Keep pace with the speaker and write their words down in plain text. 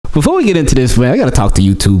Before we get into this, man, I got to talk to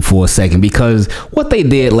YouTube for a second because what they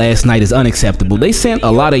did last night is unacceptable. They sent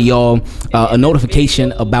a lot of y'all a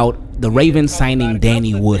notification about the Ravens signing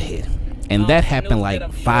Danny Woodhead. And that happened like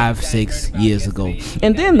 5-6 years ago.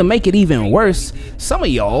 And then to make it even worse, some of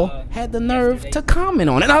y'all had the nerve to comment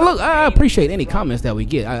on it. Now look, I appreciate any comments that we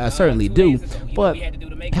get. I certainly do. But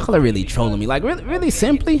y'all are really trolling me. Like really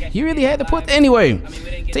simply, you really had to put... Anyway,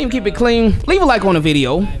 team, keep it clean. Leave a like on the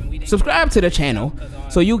video. Subscribe to the channel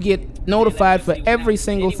so you get notified for every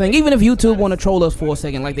single thing. Even if YouTube want to troll us for a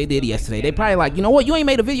second like they did yesterday, they probably like, you know what, you ain't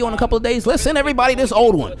made a video in a couple of days, let's send everybody this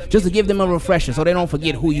old one just to give them a refresher so they don't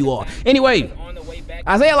forget who you are. Anyway,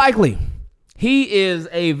 Isaiah Likely, he is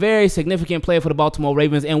a very significant player for the Baltimore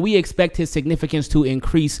Ravens, and we expect his significance to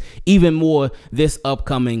increase even more this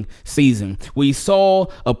upcoming season. We saw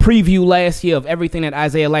a preview last year of everything that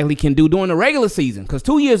Isaiah Likely can do during the regular season, because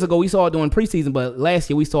 2 years ago we saw it during preseason, but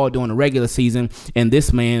last year we saw it during the regular season, and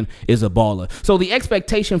this man is a baller. So the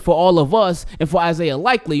expectation for all of us and for Isaiah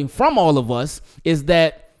Likely from all of us is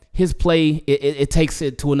that his play, it takes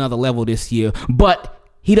it to another level this year, but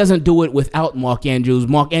he doesn't do it without Mark Andrews.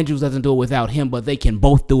 Mark Andrews doesn't do it without him, but they can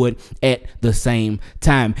both do it at the same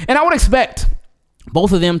time. And I would expect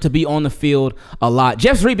both of them to be on the field a lot.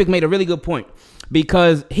 Jeff Zrebiec made a really good point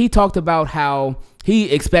because he talked about how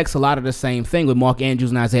he expects a lot of the same thing with Mark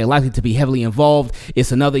Andrews and Isaiah Likely to be heavily involved.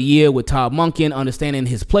 It's another year with Todd Monken understanding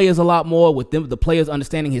his players a lot more, with them, the players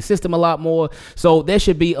understanding his system a lot more. So there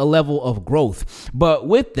should be a level of growth. But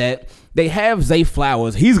with that, they have Zay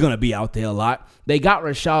Flowers. He's going to be out there a lot. They got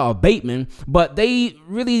Rashad Bateman, but they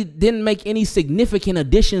really didn't make any significant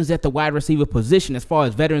additions at the wide receiver position as far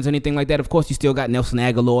as veterans, anything like that. Of course, you still got Nelson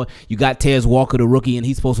Aguilar. You got Tez Walker, the rookie, and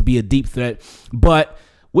he's supposed to be a deep threat. But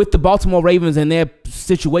with the Baltimore Ravens and their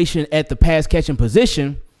situation at the pass catching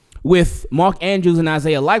position, with Mark Andrews and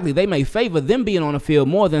Isaiah Likely, they may favor them being on the field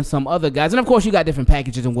more than some other guys. And of course, you got different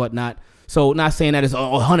packages and whatnot. So not saying that it's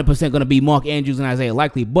 100% going to be Mark Andrews and Isaiah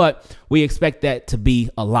Likely, but we expect that to be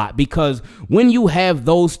a lot because when you have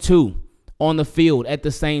those two on the field at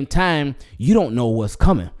the same time, you don't know what's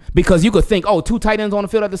coming because you could think, oh, two tight ends on the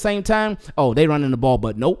field at the same time. Oh, they running the ball,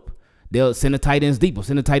 but nope. They'll send the tight ends deep or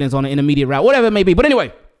send the tight ends on an intermediate route, whatever it may be. But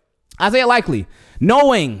anyway, Isaiah Likely,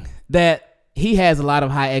 knowing that he has a lot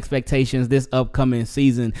of high expectations this upcoming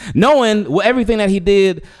season, knowing everything that he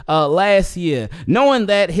did last year, knowing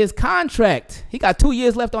that his contract, he got 2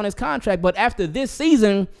 years left on his contract, but after this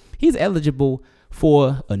season, he's eligible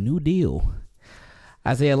for a new deal.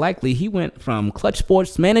 Isaiah Likely, he went from Clutch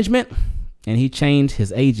Sports Management, and he changed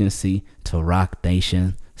his agency to Rock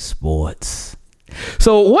Nation Sports.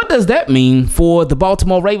 So what does that mean for the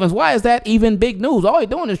Baltimore Ravens? Why is that even big news? All he's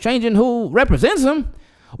doing is changing who represents him.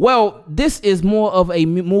 Well, this is more of a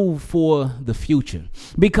move for the future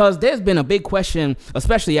because there's been a big question,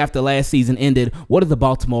 especially after last season ended. What are the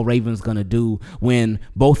Baltimore Ravens going to do when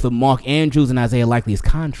both of Mark Andrews and Isaiah Likely's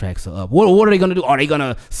contracts are up? What are they going to do? Are they going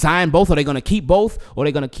to sign both? Are they going to keep both? Or are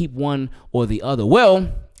they going to keep one or the other? Well,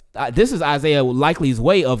 this is Isaiah Likely's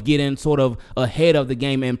way of getting sort of ahead of the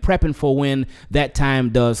game and prepping for when that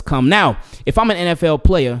time does come. Now, if I'm an NFL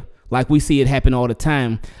player, like we see it happen all the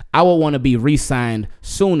time, I would want to be re-signed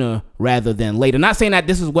sooner rather than later. Not saying that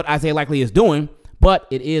this is what Isaiah Likely is doing, but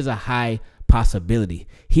it is a high possibility.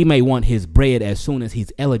 He may want his bread as soon as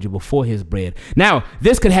he's eligible for his bread. Now,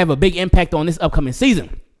 this could have a big impact on this upcoming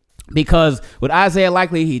season because with Isaiah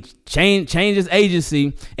Likely, he changed his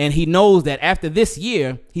agency, and he knows that after this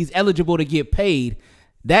year, he's eligible to get paid.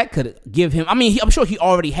 That could give him, I mean, I'm sure he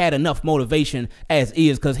already had enough motivation as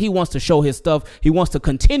is because he wants to show his stuff. He wants to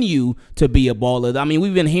continue to be a baller. I mean,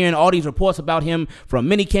 we've been hearing all these reports about him from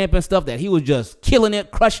minicamp and stuff that he was just killing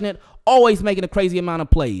it, crushing it, always making a crazy amount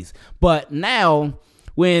of plays. But now,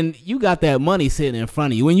 when you got that money sitting in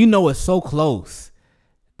front of you, when you know it's so close,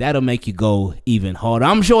 that'll make you go even harder.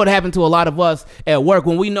 I'm sure it happened to a lot of us at work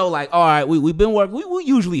when we know, like, all right, we've been working. We're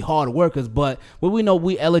usually hard workers, but when we know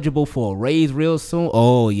we're eligible for a raise real soon,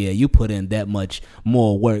 oh, yeah, you put in that much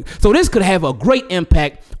more work. So this could have a great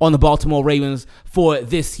impact on the Baltimore Ravens for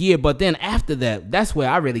this year. But then after that, that's where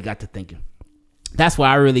I really got to thinking. That's where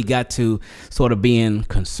I really got to sort of being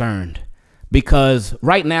concerned because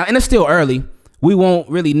right now, and it's still early, we won't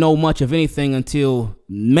really know much of anything until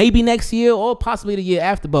maybe next year or possibly the year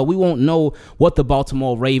after, but we won't know what the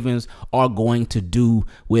Baltimore Ravens are going to do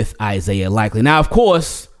with Isaiah Likely. Now, of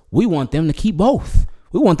course, we want them to keep both.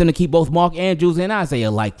 We want them to keep both Mark Andrews and Isaiah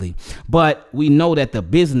Likely, but we know that the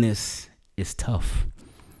business is tough.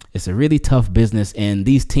 It's a really tough business, and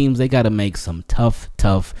these teams, they got to make some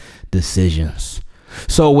tough decisions.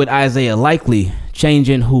 So with Isaiah Likely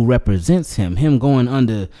changing who represents him going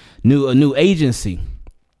under a new agency,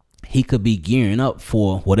 he could be gearing up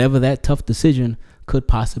for whatever that tough decision could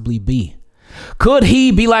possibly be. Could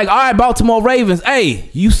he be like, all right, Baltimore Ravens, hey,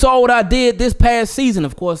 you saw what I did this past season.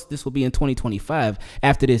 Of course, this will be in 2025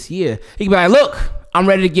 after this year. He could be like, look, I'm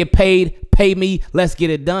ready to get paid. Pay me. Let's get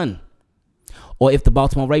it done. Or if the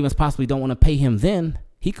Baltimore Ravens possibly don't want to pay him, then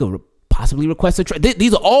he could possibly request a trade.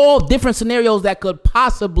 These are all different scenarios that could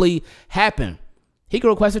possibly happen. He could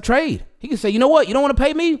request a trade. He could say, you know what? You don't want to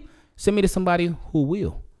pay me? Send me to somebody who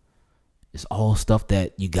will. It's all stuff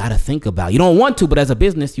that you got to think about. You don't want to, but as a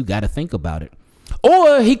business, you got to think about it.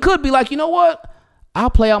 Or he could be like, you know what? I'll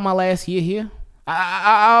play out my last year here.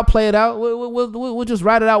 I'll play it out. We'll just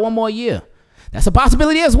ride it out one more year. That's a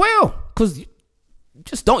possibility as well, because you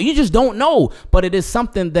just don't know. But it is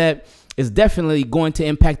something that is definitely going to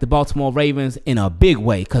impact the Baltimore Ravens in a big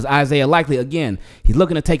way, because Isaiah Likely, again, he's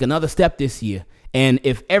looking to take another step this year. And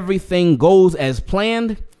if everything goes as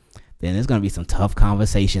planned, then there's going to be some tough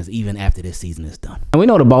conversations even after this season is done. And we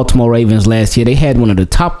know the Baltimore Ravens last year, they had one of the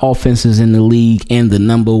top offenses in the league and the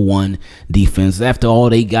 #1 defense. After all,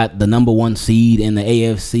 they got the #1 seed in the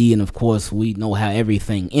AFC, and of course, we know how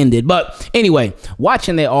everything ended. But anyway,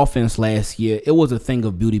 watching their offense last year, it was a thing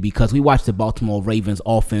of beauty, because we watched the Baltimore Ravens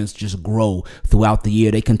offense just grow throughout the year.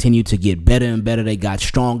 They continued to get better and better. They got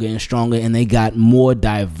stronger and stronger, and they got more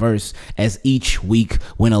diverse as each week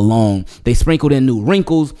went along. They sprinkled in new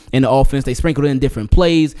wrinkles in the offense. They sprinkled in different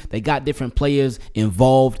plays. They got different players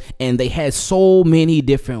involved, and they had so many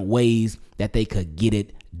different ways that they could get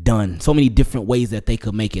it done. So many different ways that they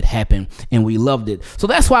could make it happen, and we loved it. So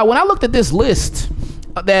that's why when I looked at this list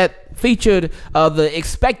that featured the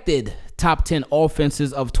expected top 10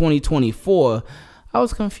 offenses of 2024, I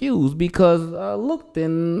was confused, because I looked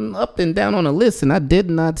up and down on the list and I did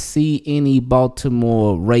not see any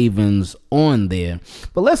Baltimore Ravens on there.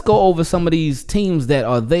 But let's go over some of these teams that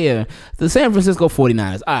are there. The San Francisco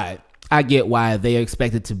 49ers. All right, I get why they're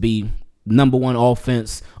expected to be #1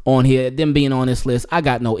 offense on here. Them being on this list, I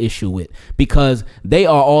got no issue with, because they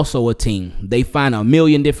are also a team. They find a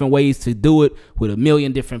million different ways to do it with a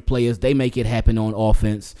million different players. They make it happen on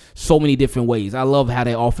offense so many different ways. I love how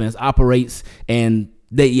their offense operates, and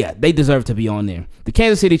they deserve to be on there. The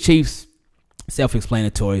Kansas City Chiefs,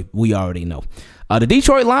 self-explanatory. We already know. The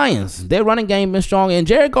Detroit Lions, their running game been strong, and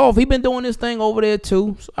Jared Goff, he been doing this thing over there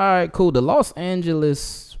too. So, all right, cool. The Los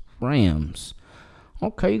Angeles Rams.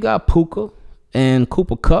 Okay, you got Puka and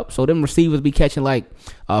Cooper Kupp, so them receivers be catching like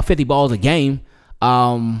 50 balls a game.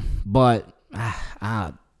 But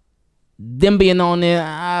them being on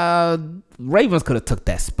there, Ravens could have took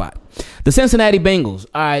that spot. The Cincinnati Bengals.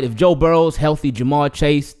 All right, if Joe Burrow's healthy, Jamar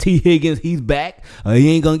Chase, T. Higgins, he's back. He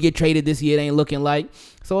ain't gonna get traded this year. It ain't looking like.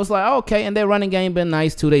 So it's like, okay, and their running game been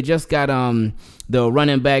nice too. They just got the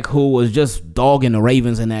running back who was just dogging the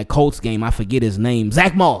Ravens in that Colts game. I forget his name.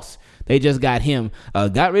 Zach Moss. They just got him.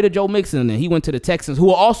 Got rid of Joe Mixon, and he went to the Texans, who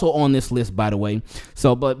are also on this list, by the way.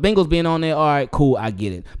 So, but Bengals being on there, all right, cool, I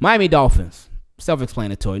get it. Miami Dolphins,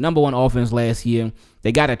 self-explanatory. #1 offense last year.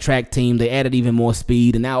 They got a track team. They added even more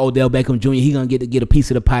speed, and now Odell Beckham Jr., he gonna get a piece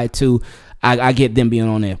of the pie too. I get them being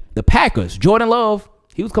on there. The Packers, Jordan Love,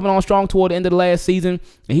 he was coming on strong toward the end of the last season,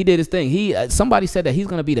 and he did his thing. Somebody said that he's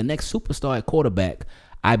gonna be the next superstar at quarterback.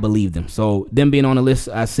 I believe them. So them being on the list,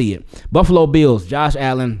 I see it. Buffalo Bills, Josh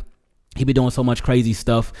Allen. He be doing so much crazy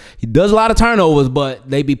stuff. He does a lot of turnovers, but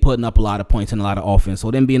they be putting up a lot of points and a lot of offense.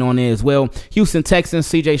 So them being on there as well. Houston Texans,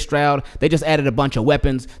 CJ Stroud. They just added a bunch of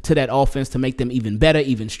weapons to that offense to make them even better,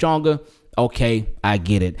 even stronger. Okay, I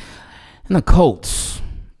get it. And the Colts,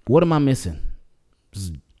 what am I missing?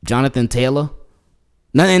 Jonathan Taylor?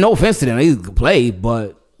 No offense to them. He can play,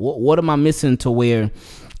 but what am I missing to where?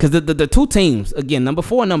 Because the two teams, again,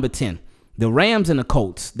 #4 and #10, the Rams and the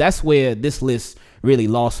Colts, that's where this list really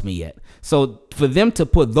lost me at. So for them to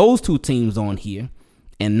put those two teams on here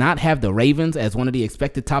and not have the Ravens as one of the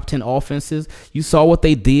expected top 10 offenses, you saw what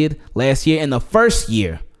they did last year in the first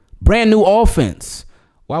year. Brand new offense.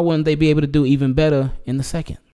 Why wouldn't they be able to do even better in the second?